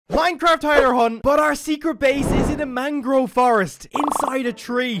Minecraft Hider Hunt, but our secret base is in a mangrove forest inside a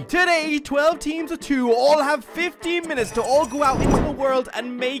tree. Today, 12 teams of 2 all have 15 minutes to all go out into the world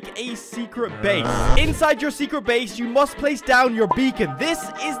and make a secret base. Inside your secret base, you must place down your beacon. This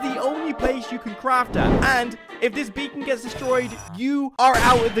is the only place you can craft at. And if this beacon gets destroyed, you are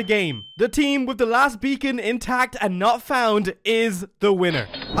out of the game. The team with the last beacon intact and not found is the winner.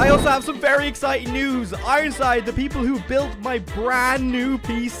 I also have some very exciting news. IRONSIDE, the people who built my brand new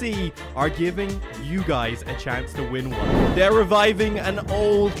PC, are giving you guys a chance to win one. They're reviving an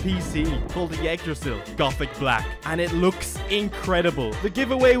old PC called the Yggdrasil Gothic Black, and it looks incredible. The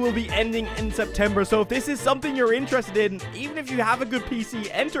giveaway will be ending in September, so if this is something you're interested in, even if you have a good PC,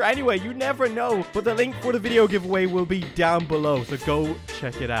 enter anyway. You never know. But the link for the video giveaway will be down below, so go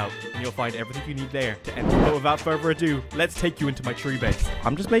check it out and you'll find everything you need there to enter. But without further ado, let's take you into my tree base.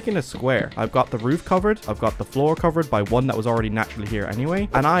 I'm just making a square. I've got the roof covered, I've got the floor covered by one that was already naturally here anyway,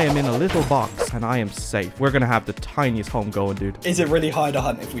 and I am in a little box and I am safe. We're gonna have the tiniest home going, dude. Is it really hard to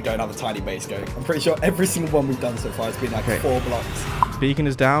hunt if we don't have a tiny base going? I'm pretty sure every single one we've done so far has been like 4 blocks. Beacon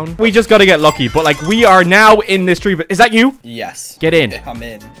is down. We just gotta get lucky, but like we are now in this tree. Is that you? Yes. Get in. I'm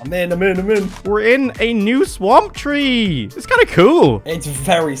in. We're in a new swamp tree. It's kind of cool. It's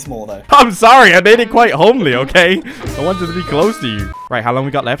very small though. I'm sorry, I made it quite homely, okay? I wanted to be close to you. Right, how long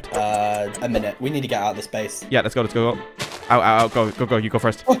we got left? A minute. We need to get out of this base. Yeah, let's go. Out. Go. You go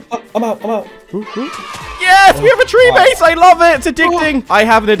first. Oh, I'm out. Ooh. Yes, we have a tree base. I love it. It's addicting. I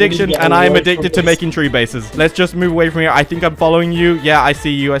have an addiction, and I am addicted to making tree bases. Let's just move away from here. I think I'm following you. Yeah, I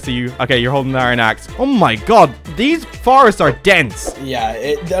see you. Okay, you're holding the iron axe. Oh my god, these forests are dense.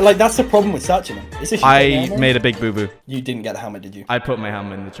 Yeah, like that's the problem with searching them. I made a big boo-boo. You didn't get the helmet, did you? I put my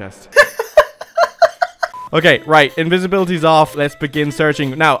helmet in the chest. Okay, right. Invisibility's off. Let's begin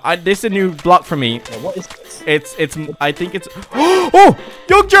searching. Now, this is a new block for me. Yeah, what is this? I think it's... Oh!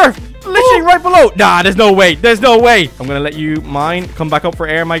 Youngster! Literally right below. Nah, there's no way. I'm gonna let you mine. Come back up for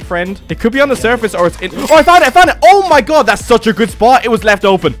air, my friend. It could be on the surface or it's in... Oh, I found it. Oh my god, that's such a good spot. It was left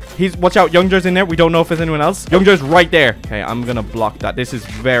open. Watch out. Youngster's in there. We don't know if there's anyone else. Youngster's right there. Okay, I'm gonna block that. This is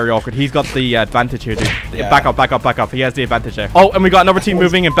very awkward. He's got the advantage here, dude. Yeah. Back up. He has the advantage there. Oh, and we got another team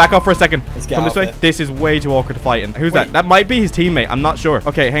moving in. Back up for a second. Come this way. There. This is way too awkward to fight in. Who's that? That might be his teammate. I'm not sure.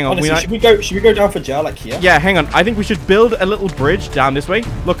 Okay, hang on. Honestly, should we go down for jail like here? Yeah, hang on. I think we should build a little bridge down this way.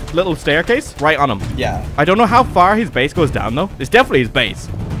 Look, little staircase right on him. Yeah. I don't know how far his base goes down though. It's definitely his base.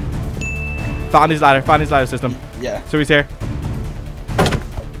 Found his ladder system. Yeah. So he's here.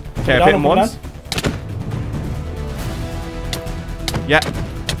 Okay, I hit him once. Yeah.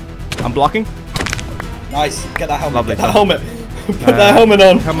 I'm blocking. Nice. Get that helmet. Lovely. Get that helmet. Put that helmet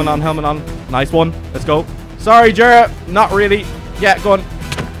on. Helmet on. Nice one. Let's go. Sorry, Jarrett. Not really. Yeah, go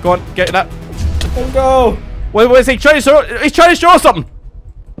on. Get that. Don't go. Wait, he's trying to show us something.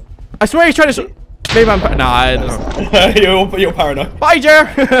 I swear he's trying to show... Maybe I'm... Nah, I don't know. You're paranoid. Bye, Jer.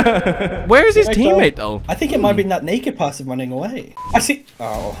 Where is his teammate, though? I think it might be that naked person running away. I see...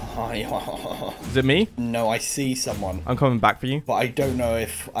 Oh. Is it me? No, I see someone. I'm coming back for you. But I don't know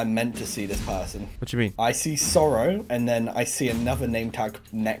if I'm meant to see this person. What do you mean? I see Sorrow, and then I see another name tag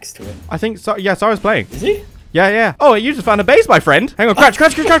next to him. I think... Yeah, Sarah's playing. Is he? Yeah. Oh, you just found a base, my friend. Hang on, crouch.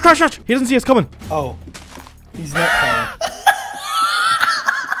 He doesn't see us coming. Oh. He's not playing.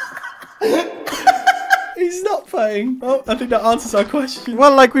 He's not playing. Oh, I think that answers our question.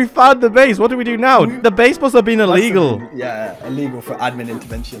 Well, like, we found the base. What do we do now? The base must have been illegal. Yeah, illegal for admin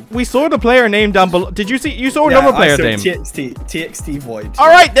intervention. We saw the player name down below. Did you see? You saw another player name. TXT Void. All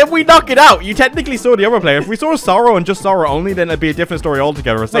right, then we knock it out. You technically saw the other player. If we saw Sorrow and just Sorrow only, then it'd be a different story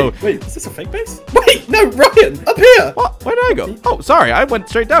altogether. So wait, is this a fake base? Wait, no, Ryan, up here. What? Where did I go? Oh, sorry, I went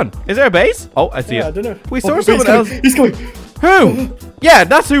straight down. Is there a base? Oh, I see it. I don't know. We saw someone else. He's going. Who? Yeah,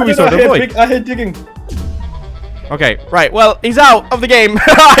 that's who we saw. The boy. I heard digging. Okay, right. Well, he's out of the game.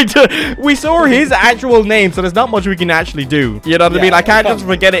 We saw his actual name, so there's not much we can actually do. You know what I mean? I can't just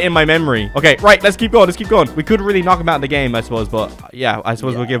forget it in my memory. Okay, right. Let's keep going. We could really knock him out of the game, I suppose. But yeah, I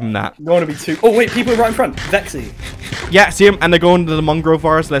suppose we'll give him that. You want to be too... Oh, wait. People right in front. Vexy. Yeah, see him. And they're going to the Mangrove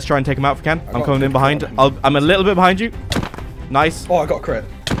forest. Let's try and take him out if we can. I'm coming in behind. I'm a little bit behind you. Nice. Oh, I got a crit.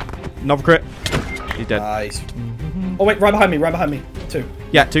 Another crit. He's dead. Nice. Oh, wait. Right behind me. 2.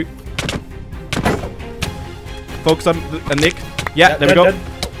 Yeah, 2. Focus on Nick. Yeah, there we go.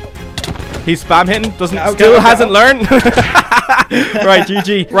 He's spam hitting. Still hasn't learned. Right,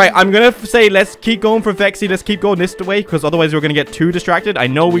 GG. Right, I'm going to say let's keep going for Vexy. Let's keep going this way because otherwise we're going to get too distracted. I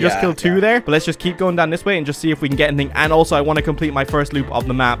know we just killed 2 there, but let's just keep going down this way and just see if we can get anything. And also, I want to complete my first loop of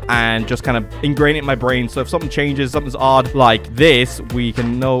the map and just kind of ingrain it in my brain. So if something changes, something's odd like this, we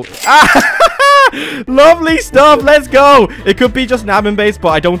can know... Lovely stuff. Let's go. It could be just an admin base, but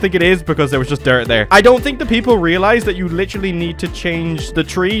I don't think it is because there was just dirt there. I don't think the people realize that you literally need to change the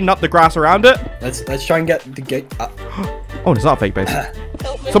tree, not the grass around it. Let's try and get the gate up. Oh, it's not a fake base.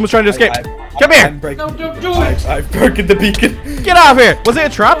 Someone's trying to escape. Come here. No, don't do it. I've broken the beacon. Get out of here. Was it a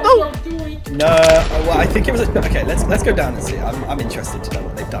trap though? No, well, I think it was. Okay, let's go down and see. I'm interested to know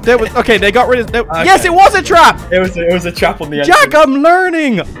what they've done. Okay, they got rid of. Okay. Yes, it was a trap. It was a trap on the end. Jack, I'm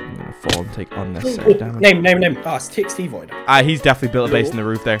learning. I'm gonna fall and take unnecessary damage. Name. Oh, it's TXT Void. He's definitely built a base in the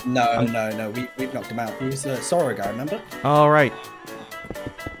roof there. No. We've knocked him out. He was a Sora guy, remember? All right.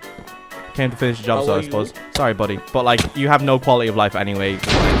 Came to finish the job, so I suppose. Sorry, buddy, but like you have no quality of life anyway.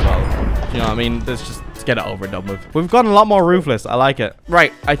 Well, you know what I mean? Let's get it over and done with. We've gotten a lot more roofless. I like it.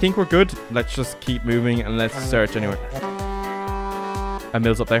 Right, I think we're good. Let's just keep moving and let's search anyway. A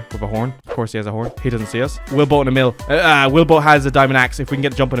Mill's up there with a horn. Of course he has a horn. He doesn't see us. Willboat and a Mill. Willboat has a diamond axe. If we can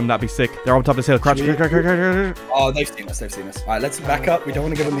get a jump on him, that'd be sick. They're on top of this hill. Crouch. Oh, they've seen us. All right, let's back up. We don't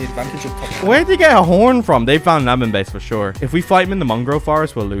want to give them the advantage of top. Where'd they get a horn from? They found an admin base for sure. If we fight him in the Mangrove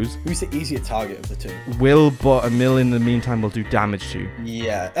Forest, we'll lose. Who's the easier target of the two? Will, but a Mill in the meantime will do damage to you.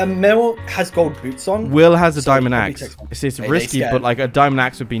 Yeah, a Mill has gold boots on. Will has a diamond axe. It's risky, but like a diamond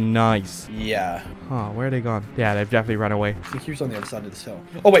axe would be nice. Yeah. Oh, where are they gone? Yeah, they've definitely run away. I think he was on the other side of this hill.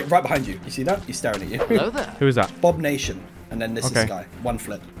 Oh wait, right behind you. You see that? He's staring at you. Hello there. Who is that? Bob Nation. And then this is the guy. One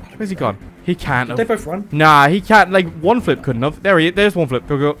flip. Where's he gone? He can't have. Did they both run? Nah, he can't. Like, one flip couldn't have. There he is. There's one flip.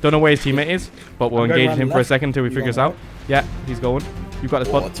 Go. Don't know where his teammate is, but we'll engage him for a second until we figure this out. Yeah, he's going. You've got this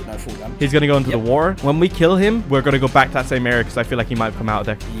spot. He's going to go into the water. When we kill him, we're going to go back to that same area because I feel like he might have come out of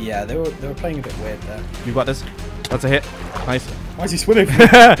there. Yeah, they were playing a bit weird there. You've got this. That's a hit. Nice. Why is he swimming?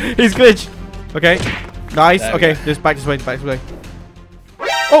 He's glitched. Okay. Nice. Okay, just back this way.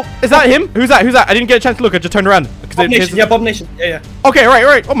 Oh, is that him? Who's that? I didn't get a chance to look. I just turned around. Bob Nation. Yeah, Bob Nation. Yeah. Okay,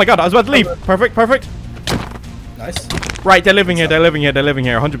 right. Oh my god, I was about to leave. Perfect. Nice. Right, they're living here,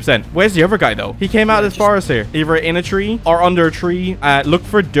 100%. Where's the other guy, though? He came out of this forest here. Either in a tree or under a tree. Look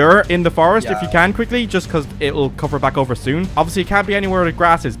for dirt in the forest if you can quickly, just because it will cover back over soon. Obviously, it can't be anywhere where the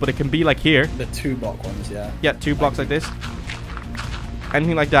grass is, but it can be like here. The 2-block ones, yeah. Yeah, 2 blocks like this.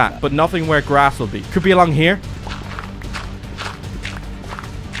 Anything like that, but nothing where grass will be. Could be along here.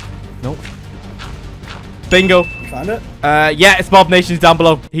 Nope. Bingo. You found it? Yeah, it's Bob Nation's down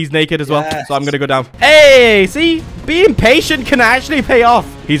below. He's naked as well, so I'm gonna go down. Hey, see? Being patient can actually pay off.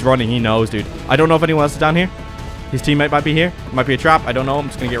 He's running. He knows, dude. I don't know if anyone else is down here. His teammate might be here. It might be a trap. I don't know. I'm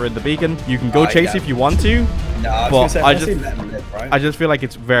just gonna get rid of the beacon. You can go chase if you want to. No, I just feel like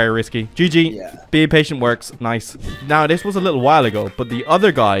it's very risky. GG. Yeah. Being patient works. Nice. Now, this was a little while ago, but the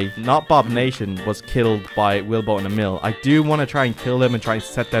other guy, not Bob Nation, was killed by Willboat and a Mill. I do want to try and kill them and try and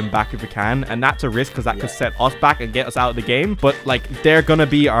set them back if we can. And that's a risk because that could set us back and get us out of the game. But, like, they're going to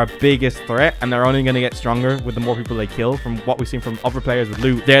be our biggest threat. And they're only going to get stronger with the more people they kill. From what we've seen from other players with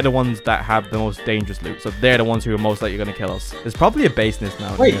loot, they're the ones that have the most dangerous loot. So they're the ones who are most likely going to kill us. There's probably a base nest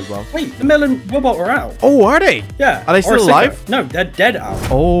now here as well. Wait, the Mill and Willboat are out. Oh, are they? Yeah. Are they still alive? No, they're dead out.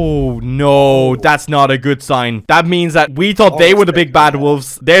 Oh, no. That's not a good sign. That means that we thought they were the big bad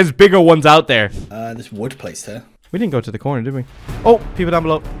wolves. There's bigger ones out there. This wood place here. We didn't go to the corner, did we? Oh, people down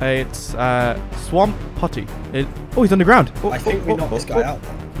below. It's Swamp Putty. Oh, he's underground. I think we knocked this guy out.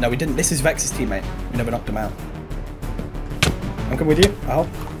 No, we didn't. This is Vex's teammate. We never knocked him out. I'm coming with you. I'll help.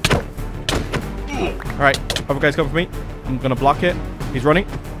 All right. Other guy's coming for me. I'm going to block it. He's running.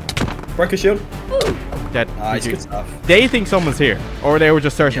 Broke a shield. Dead. Nice, good stuff. They think someone's here, or they were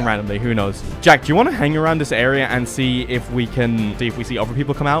just searching randomly. Who knows? Jack, do you want to hang around this area and see if we see other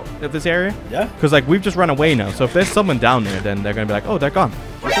people come out of this area? Yeah. Because like we've just run away now, so if there's someone down there, then they're gonna be like, oh, they're gone.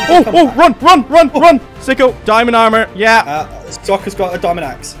 Oh, run! Sicko, diamond armor. Yeah. Soccer's got a diamond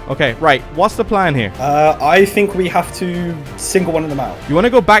axe. Okay, right. What's the plan here? I think we have to single one of them out. You want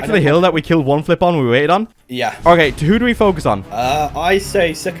to go back to the hill that we killed one flip on? We waited on. Yeah. Okay. Who do we focus on? I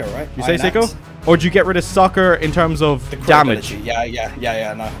say Sicko, right? You say Sicko? Or do you get rid of soccer in terms of damage?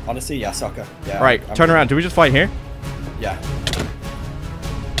 Yeah, no. Honestly, yeah, soccer. Yeah. Right, turn around. Do we just fight here? Yeah.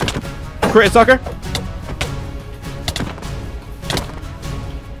 Crit soccer.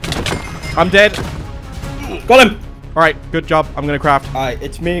 I'm dead. Got him. All right, good job. I'm going to craft. All right,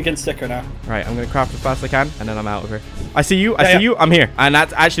 it's me against Sicko now. All right, I'm going to craft as fast as I can, and then I'm out of here. I see you. I see you. I'm here. And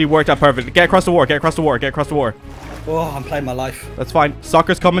that's actually worked out perfectly. Get across the war. Oh, I'm playing my life. That's fine.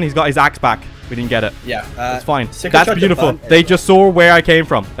 Soccer's coming. He's got his axe back. We didn't get it. Yeah. That's fine. That's beautiful. They just saw where I came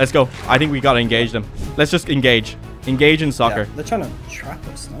from. Let's go. I think we got to engage them. Let's just engage. Engage in soccer. Yeah, they're trying to trap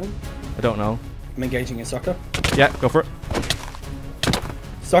us, no? I don't know. I'm engaging in soccer. Yeah, go for it.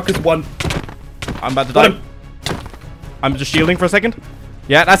 Soccer's one. I'm about to die. I'm just shielding for a second.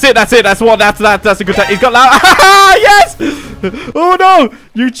 Yeah, that's it. That's a good time. He's got loud. Yes! Oh no!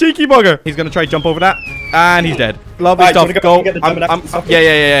 You cheeky bugger. He's gonna try to jump over that. And he's dead. Lovely stuff. Go.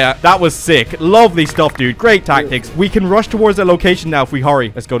 Yeah. That was sick. Lovely stuff, dude. Great tactics. We can rush towards the location now if we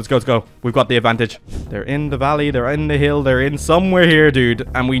hurry. Let's go. We've got the advantage. They're in the valley. They're in the hill. They're in somewhere here, dude.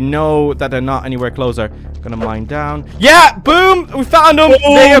 And we know that they're not anywhere closer. Gonna mine down. Yeah! Boom! We found them. Boom.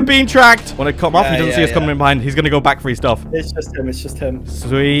 They are being tracked. When I come off, he doesn't see us coming in behind. He's gonna go back for his stuff. It's just him.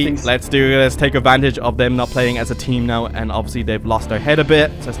 Sweet. Let's do it. Let's take advantage of them not playing as a team now. And obviously, they've lost their head a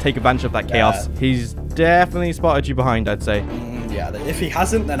bit. So let's take advantage of that chaos. He's definitely spotted you behind, I'd say. Yeah, if he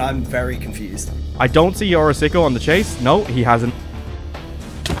hasn't, then I'm very confused. I don't see Yorosiko on the chase. No, he hasn't.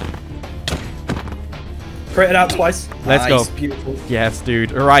 Crit it out twice. Let's go. Beautiful. Yes,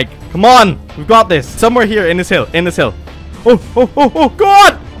 dude. All right. Come on. We've got this. Somewhere here in this hill. Oh,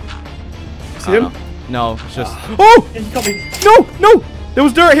 God. See him? No, it's just... Oh! He got me. No. There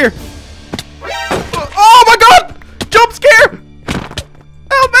was dirt here. Oh, my God. Jump scare.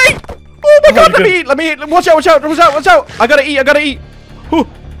 Help me. Oh, my God. Let me eat. Watch out. I gotta eat. Oh,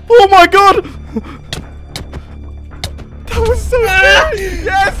 my God. That was so scary.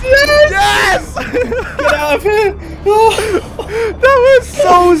 Yes. Get out of here. That was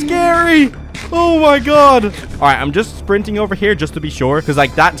so scary. Oh my God. All right, I'm just sprinting over here just to be sure, because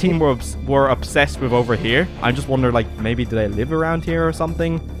like that team were obsessed with over here. I just wonder, like, maybe do they live around here or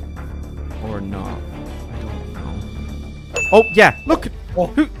something, or not? I don't know. Oh yeah, look.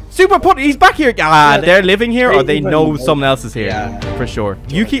 Super Put, he's back here. They're living here, or they know someone else is here, for sure.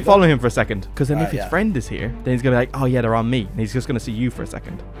 You keep following him for a second, because then if his friend is here, then he's gonna be like, oh yeah, they're on me, and he's just gonna see you for a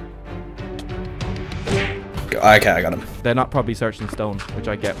second. Okay, I got him. They're not probably searching stone, which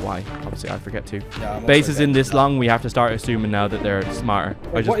I get why. Obviously, I forget too. Yeah, base is in this long, we have to start assuming now that they're smarter.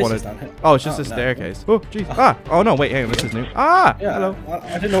 I just wanted. Oh, it's just a staircase. Oh, jeez. Oh no, wait, hang on, this is new. Yeah, hello.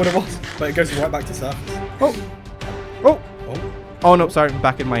 I didn't know what it was, but it goes right back to surface. Oh no, sorry, I'm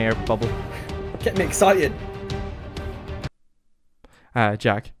back in my air bubble. Get me excited.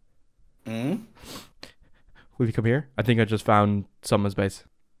 Jack. Will you come here? I think I just found someone's base.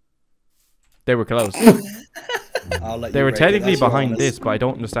 They were close. They were technically behind this, but I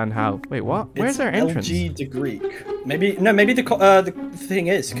don't understand how. Wait, what? Where's their entrance? LG de Greek. Maybe the thing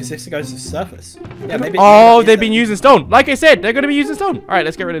is because this goes to the surface. Yeah, maybe. Oh, they've been using stone. Like I said, they're going to be using stone. All right,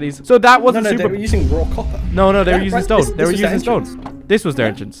 let's get rid of these. So that wasn't super. They were using raw copper. No, they were using stone. They were using stone. This was their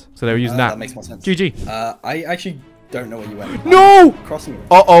entrance, so they were using that. That makes more sense. GG. I actually don't know where you went. No! Crossing.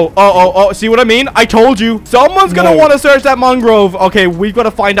 Oh, see what I mean? I told you. Someone's gonna want to search that mangrove. Okay, we've got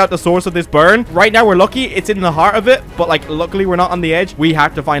to find out the source of this burn. Right now, we're lucky. It's in the heart of it, but like, luckily, we're not on the edge. We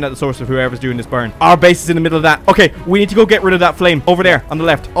have to find out the source of whoever's doing this burn. Our base is in the middle of that. Okay, we need to go get rid of that flame over there on the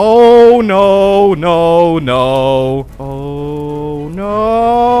left. Oh, no. Oh,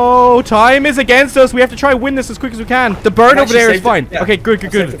 no. Time is against us. We have to try and win this as quick as we can. The burn over there is fine. Okay,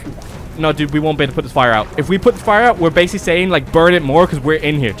 good. No, dude, we won't be able to put this fire out. If we put the fire out, we're basically saying, like, burn it more because we're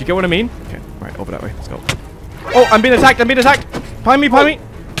in here. Do you get what I mean? Okay, right, over that way. Let's go. Oh, I'm being attacked. Behind me.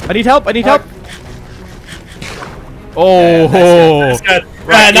 I need help. Oh. That's good.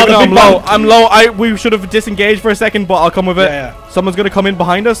 Right, I'm low. We should have disengaged for a second, but I'll come with it. Yeah. Someone's going to come in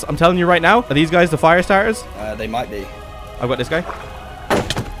behind us. I'm telling you right now. Are these guys the fire starters? They might be. I've got this guy.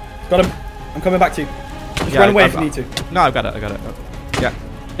 Got him. I'm coming back to you. Just run away if you need to. No, I've got it. Yeah.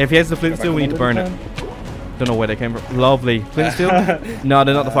 If he has the flint steel, we need to burn it. Don't know where they came from. Lovely. Flint steel? No,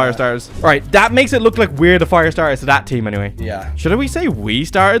 they're not the fire starters. All right, that makes it look like we're the fire starters to that team anyway. Yeah. Should we say we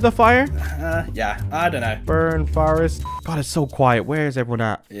started the fire? Yeah, I don't know. Burn forest. God, it's so quiet. Where is everyone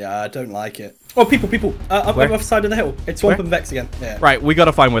at? Yeah, I don't like it. Oh, people. Up on the other side of the hill. It's Swamp and Vex again. Yeah. Right, we got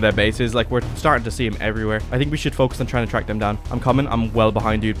to find where their base is. Like, we're starting to see him everywhere. I think we should focus on trying to track them down. I'm coming. I'm well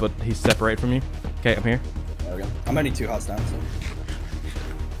behind you, but he's separated from you. Okay, I'm here. There we go. I'm only 2 hearts down, so...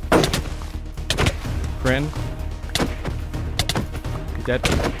 Grin. He's dead.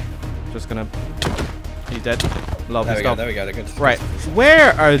 Just gonna... He's dead. Lovely stuff. There we go. They're good. Right.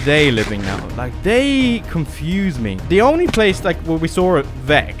 Where are they living now? Like, they confuse me. The only place, like, where we saw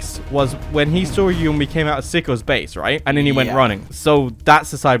Vex was when he saw you and we came out of Sicko's base, right? And then he went running. So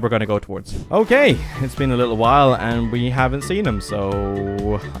that's the side we're going to go towards. Okay. It's been a little while and we haven't seen him,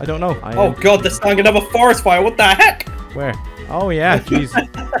 so... I don't know. Oh, God. They're starting another forest fire. What the heck? Where? Oh, yeah. Jeez.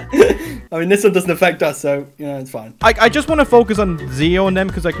 I mean, this one doesn't affect us, so, you know, it's fine. I just want to focus on Zeo and them,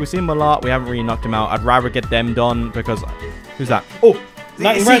 because, like, we see him a lot. We haven't really knocked him out. I'd rather get them done, because... Who's that? Oh!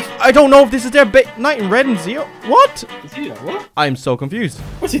 Knight in Red. I don't know if this is their Knight in Red and Zeo. What? Zeo, what? I'm so confused.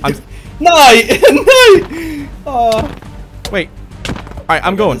 What's he doing? Knight! Knight! Oh. Wait. Alright,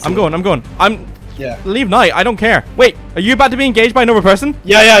 I'm going. Yeah. Leave Knight. I don't care. Wait, are you about to be engaged by another person?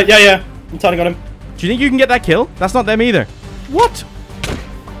 Yeah. I'm turning on him. Do you think you can get that kill? That's not them either. What?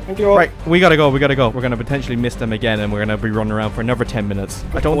 Thank you all. Right, we gotta go. We're gonna potentially miss them again, and we're gonna be running around for another 10 minutes.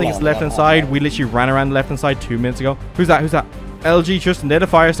 I don't think it's left-hand side. We literally ran around the left-hand side 2 minutes ago. Who's that? LG, Tristan, they're the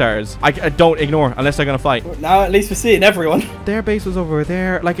fire starters. I don't ignore unless they're gonna fight. Now at least we're seeing everyone. Their base was over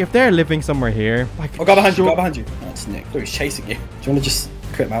there. Like, if they're living somewhere here, like... Oh, go behind you. That's Nick. Oh, he's chasing you. Do you want to just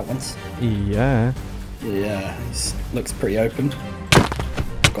crit him out once? Yeah. Yeah, he looks pretty open.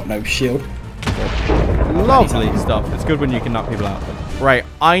 Got no shield. Lovely stuff. It's good when you can knock people out. Right,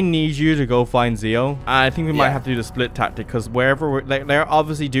 I need you to go find Zio. I think we might have to do the split tactic, because wherever we're, like, they're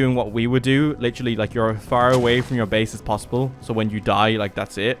obviously doing what we would do. Literally, like, you're as far away from your base as possible. So when you die, like,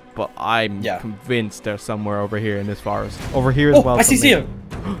 that's it. But I'm convinced they're somewhere over here in this forest. Over here as well. I see Zio.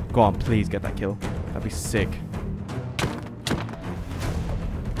 Go on, please get that kill. That'd be sick.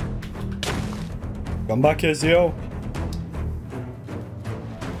 Come back here, Zio.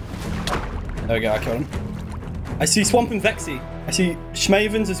 There we go, I killed him. I see Swamp and Vexy. I see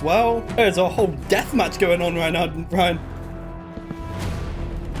Schmavens as well. There's a whole death match going on right now, Ryan.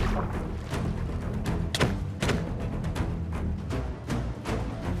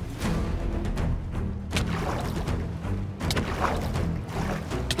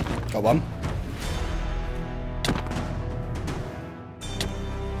 Got one.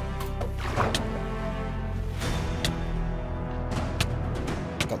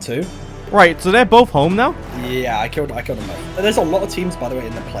 Got two. Right, so they're both home now? Yeah, I killed them both. There's a lot of teams, by the way,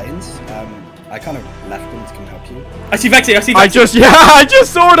 in the plains. I kind of left them to come help you. I see Vexy, I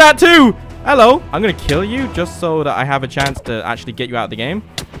just saw that too! Hello. I'm gonna kill you just so that I have a chance to actually get you out of the game.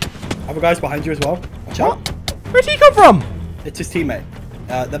 Other guys behind you as well. Watch out. Where'd he come from? It's his teammate.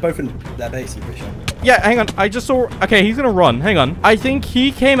 They're both in their base, I'm pretty sure. Yeah, hang on. I just saw... Okay, he's gonna run. Hang on. I think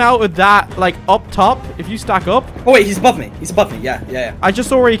he came out with that, like, up top. If you stack up. Oh, wait, he's above me. He's above me. Yeah. I just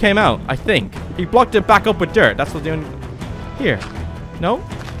saw where he came out, I think. He blocked it back up with dirt. That's what the only... Here. No?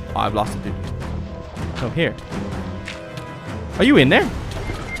 Oh, I've lost it, dude. No, here. Are you in there?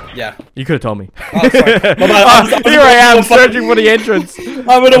 Yeah. You could have told me. Oh, sorry. Here I am, searching for the entrance. I'm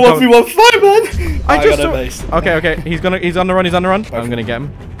gonna 1v1 fight, man. I just saw... Okay. He's on the run. I'm gonna get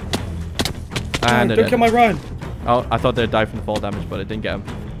him. And don't kill my Ryan. Oh, I thought they'd die from the fall damage, but it didn't get him.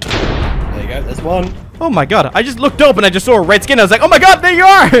 There you go. There's one. Oh my god. I just looked up and I just saw a red skin. I was like, oh my god, there you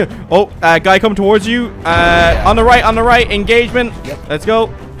are. Oh, guy coming towards you. On the right. Engagement. Yep. Let's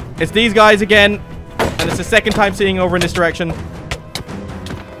go. It's these guys again. And it's the second time seeing over in this direction.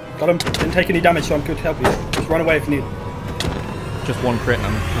 Got him. Didn't take any damage, so I'm good to help you. Just run away if you need. Just one crit and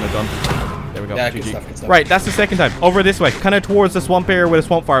I'm kind of done. There we go. Yeah, good stuff. Right, that's the second time. Over this way. Kind of towards the swamp area where the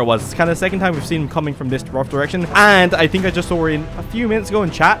swamp fire was. It's kind of the second time we've seen him coming from this rough direction. And I think I just saw in a few minutes ago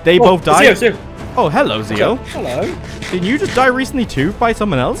in chat. They both died. Zio. Oh, hello, Zio. Hello. Didn't you just die recently too by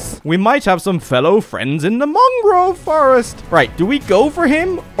someone else? We might have some fellow friends in the Mangrove forest. Right, do we go for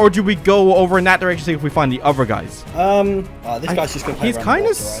him or do we go over in that direction to see if we find the other guys? This guy's just gonna play. He's kind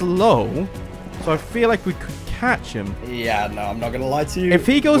of slow, so I feel like we could catch him. Yeah, no, I'm not gonna lie to you. If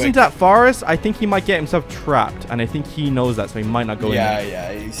he goes into that forest, I think he might get himself trapped, and I think he knows that, so he might not go in there.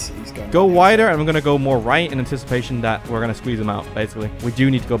 Yeah, he's going. Go wider, and I'm gonna go more right in anticipation that we're gonna squeeze him out. Basically, we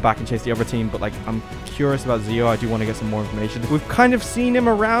do need to go back and chase the other team, but like I'm curious about Zio. I do want to get some more information. We've kind of seen him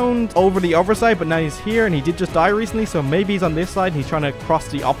around over the other side, but now he's here, and he did just die recently, so maybe he's on this side. And he's trying to cross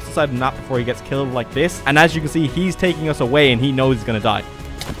the opposite side of the map before he gets killed like this. And as you can see, he's taking us away, and he knows he's gonna die.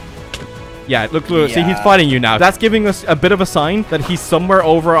 Yeah, look, see, he's fighting you now. That's giving us a bit of a sign that he's somewhere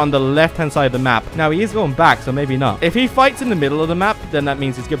over on the left-hand side of the map. Now, he is going back, so maybe not. If he fights in the middle of the map, then that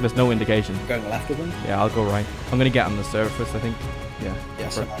means he's giving us no indication. Going left of him? Yeah, I'll go right. I'm going to get on the surface, I think. Yeah.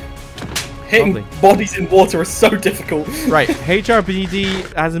 Yes. Hitting bodies in water is so difficult. Right,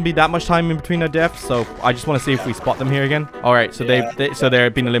 HRBD hasn't been that much time in between their deaths, so I just want to see if we spot them here again. All right, so they're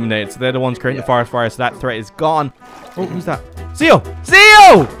being eliminated. So they're the ones creating the forest fire, so that threat is gone. Oh, who's that? Zio!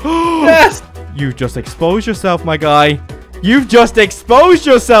 Yes! You've just exposed yourself, my guy. You've just exposed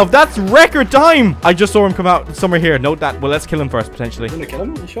yourself. That's record time. I just saw him come out somewhere here. Note that. Well, let's kill him first, potentially. You want to kill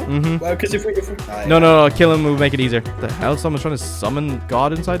him? Are you sure? Mm-hmm. Well, because if we... No. Kill him will make it easier. The hell? Someone's trying to summon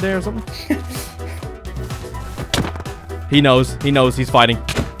God inside there or something? He knows. He's fighting.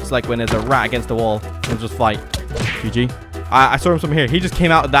 It's like when there's a rat against the wall. He'll just fight. GG. I saw him somewhere here. He just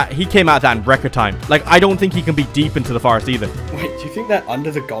came out of that. He came out of that in record time. Like, I don't think he can be deep into the forest either. Wait, do you think they're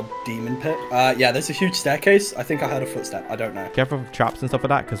under the god demon pit? Yeah, there's a huge staircase. I think I heard a footstep. I don't know. Careful of traps and stuff like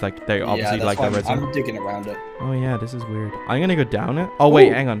that, because like they obviously like that red zone. I'm digging around it. Oh yeah, this is weird. I'm gonna go down it. Oh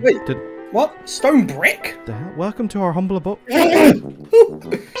wait, hang on. Wait. What? Stone brick? The hell? Welcome to our humble abode. Pebble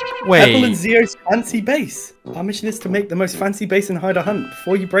Wait. and Zeo's fancy base. Our mission is to make the most fancy base in Hide or Hunt.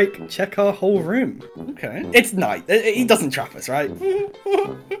 Before you break, check our whole room. Okay. It's night. He doesn't trap us, right? I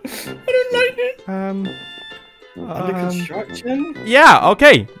don't like it. Under construction? Yeah,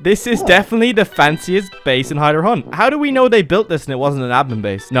 okay. This is definitely the fanciest base in Hide or Hunt. How do we know they built this and it wasn't an admin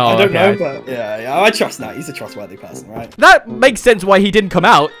base? No, I don't know, but yeah, I trust Nat. He's a trustworthy person, right? That makes sense why he didn't come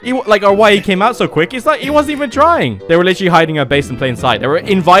out. Or why he came out so quick. It's like he wasn't even trying. They were literally hiding a base in plain sight. They were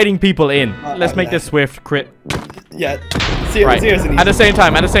inviting people in. Let's make this swift crit. Yeah. Right. At the same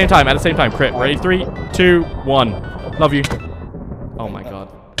time. Crit. Ready? 3, 2, 1. Love you. Oh my god.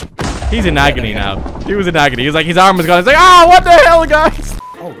 He's in agony now. He was in agony. He was like, his arm was gone. He's like, oh, what the hell, guys?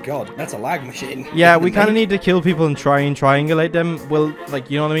 Oh god, that's a lag machine. Yeah, we kind of need to kill people and try and triangulate them. Well,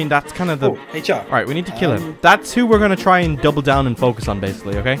 like, you know what I mean? That's kind of the... HR. All right, we need to kill him. That's who we're going to try and double down and focus on,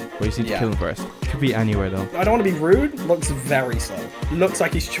 basically, okay? We just need to kill him first. Could be anywhere, though. I don't want to be rude. Looks very slow. Looks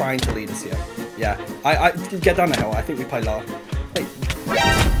like he's trying to lead us here. Yeah. I get down the hill. I think we play low. Hey.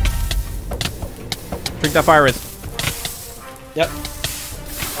 Drink that fire risk. Yep.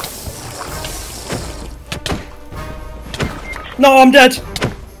 No, I'm dead.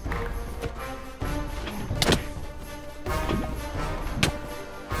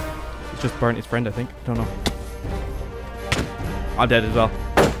 He's just burnt his friend, I think. Don't know. I'm dead as well.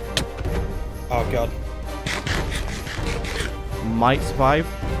 Oh god. Might survive.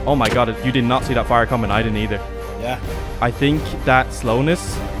 Oh my god, you did not see that fire coming. I didn't either. Yeah. I think that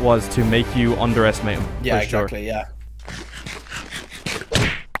slowness was to make you underestimate him. Yeah, for sure. exactly, yeah.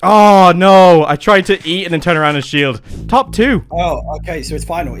 Oh no! I tried to eat and then turn around and shield. Top 2. Oh, okay, so it's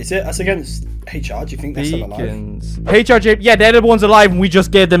final. Is it us against HR? Do you think they're still alive? HRJ, yeah, they're the ones alive, and we just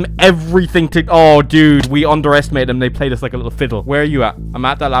gave them everything to... Oh, dude, we underestimated them. They played us like a little fiddle. Where are you at? I'm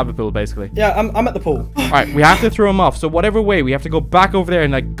at that lava pool, basically. Yeah, I'm at the pool. Alright, we have to throw them off. So whatever way, we have to go back over there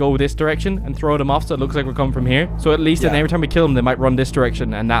and like go this direction and throw them off so it looks like we're coming from here. So at least then every time we kill them, they might run this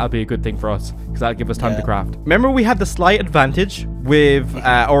direction, and that'll be a good thing for us because that'll give us time to craft. Remember, we had the slight advantage with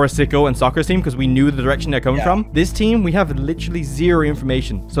Orosiko and Soccer's team because we knew the direction they're coming from. This team, we have literally zero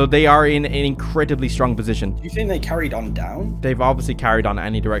information. So they are in an incredibly strong position. Do you think they carried on down? They've obviously carried on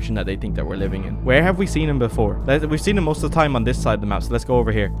any direction that they think that we're living in. Where have we seen them before? We've seen them most of the time on this side of the map, so let's go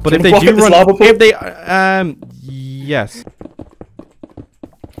over here. But if they do run... If they... yes.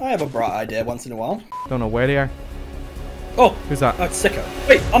 I have a bright idea once in a while. Don't know where they are. Oh! Who's that? That's Sicko.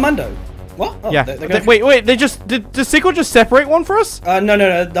 Wait, Armando. What? Oh, yeah. Wait, they just... Did Sicko just separate one for us?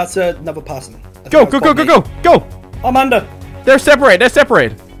 No. That's another person. Go! Armando! They're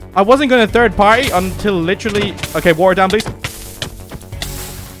separated. I wasn't going to third party until literally... Okay, water down, please.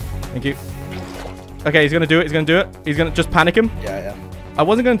 Thank you. Okay, he's going to do it. He's going to just panic him. Yeah. I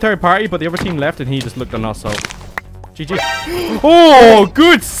wasn't going to third party, but the other team left and he just looked on us, so... GG. Oh,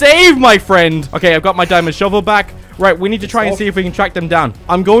 good save, my friend. Okay, I've got my diamond shovel back. Right, we need to try and see if we can track them down.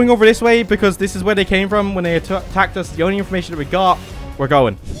 I'm going over this way because this is where they came from when they attacked us. The only information that we got, we're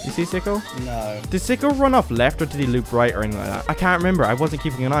going. You see Sicko? No. Did Sicko run off left or did he loop right or anything like that? I can't remember. I wasn't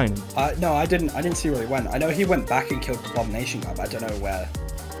keeping an eye on him. No, I didn't see where he went. I know he went back and killed the Abomination guy, but I don't know where.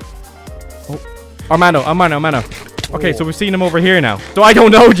 Oh. Armando. Okay, so we've seen him over here now. So I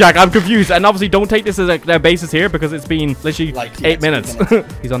don't know, Jack. I'm confused. And obviously, don't take this as their bases here because it's been literally like 8 minutes.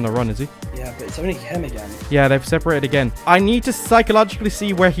 He's on the run, is he? Yeah, but it's only him again. Yeah, they've separated again. I need to psychologically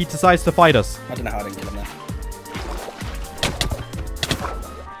see where he decides to fight us. I don't know how I didn't kill him there.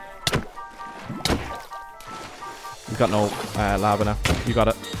 He's got no lava now. You got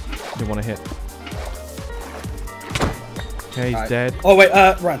it. You want to hit. Okay, he's dead. Oh, wait,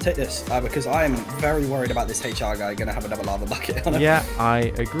 Ryan, take this. Because I am very worried about this HR guy going to have another lava bucket on him. Yeah,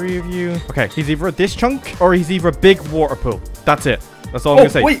 I agree with you. Okay, he's either this chunk or he's either a big water pool. That's it. That's all I'm going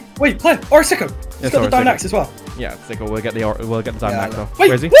to say. Wait, play. Or Sicko. He's got the diamond axe as well. Yeah, Sicko. We'll get the diamond axe though. Wait,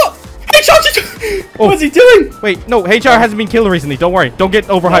 where is he? What? HR What's he doing? Wait, no, HR hasn't been killed recently. Don't worry. Don't get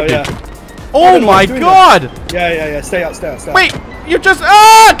overhyped. Oh my god! Yeah. Stay out. Wait, you just...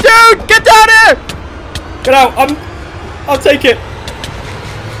 Ah, dude! Get down here! Get out. I'll take it.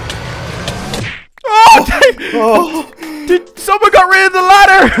 Oh! Did someone got rid of the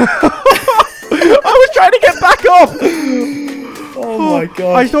ladder? I was trying to get back up. Oh my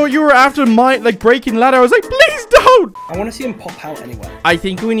god. I thought you were after breaking the ladder. I was like, please don't. I want to see him pop out anyway. I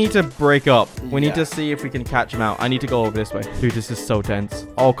think we need to break up. We need to see if we can catch them out. I need to go over this way. Dude, this is so tense.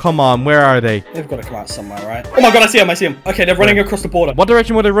 Oh, come on. Where are they? They've got to come out somewhere, right? Oh my god, I see them. Okay, they're running across the border. What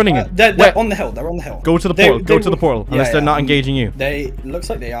direction were they running in? They're on the hill. They're on the hill. Go to the portal. Go to the portal. Unless they're not engaging you. Looks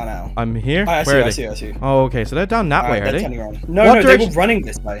like they are now. I'm here. I see. Oh, okay. So they're down that way, are they? No, they were running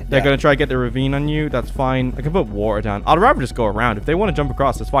this way. They're going to try to get the ravine on you. That's fine. I can put water down. I'd rather just go around. If they want to jump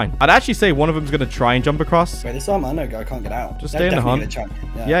across, that's fine. I'd actually say one of them's going to try and jump across. Wait, this arm, I know guy can't get out. Just stay in the hunt.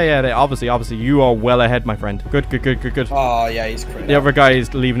 Yeah, they obviously. You are well ahead, my friend. Good. Oh, yeah, he's crit. The other guy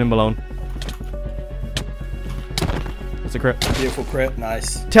is leaving him alone. It's a crit. Beautiful crit.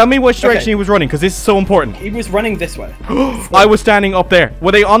 Nice. Tell me which direction he was running, because this is so important. He was running this way. I was standing up there.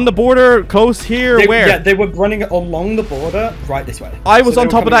 Were they on the border, close here, where? Yeah, they were running along the border, right this way. I was on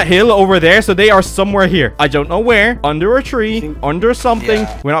top of that hill over there, so they are somewhere here. I don't know where. Under a tree, under something.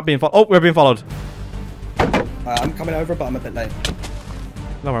 Yeah. We're not being followed. Oh, we're being followed. I'm coming over, but I'm a bit late.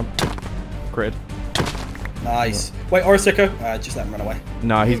 No problem. Crit. Nice. Wait, Orosico. Just let him run away.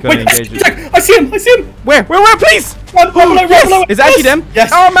 No, he's going to engage you. I see him. Where, please? Run below. Is that actually them?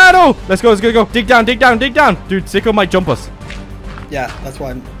 Yes. Oh, Mano. Let's go. Dig down. Dude, Sicko might jump us. Yeah, that's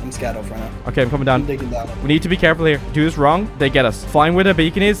why I'm scared of right now. Okay, I'm coming down. I'm digging down. We need to be careful here. Do this wrong, they get us. Find where the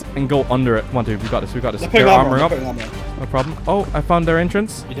beacon is and go under it. Come on, dude. We got this. They're armoring up. No problem. Oh, I found their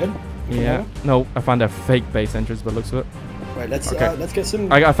entrance. You did? Yeah. No, I found their fake base entrance, but looks of it. Wait, let's get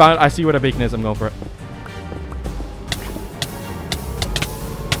some. I see where the beacon is. I'm going for it.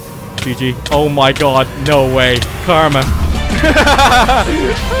 GG. Oh my god. No way. Karma.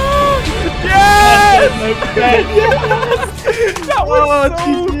 Yes! That was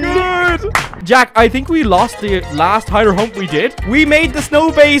so good. Jack, I think we lost the last hider hunt we did. We made the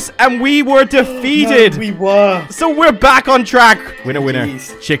snow base and we were defeated. No, we were. So we're back on track. Winner.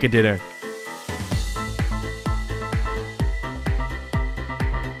 Jeez. Chicken dinner.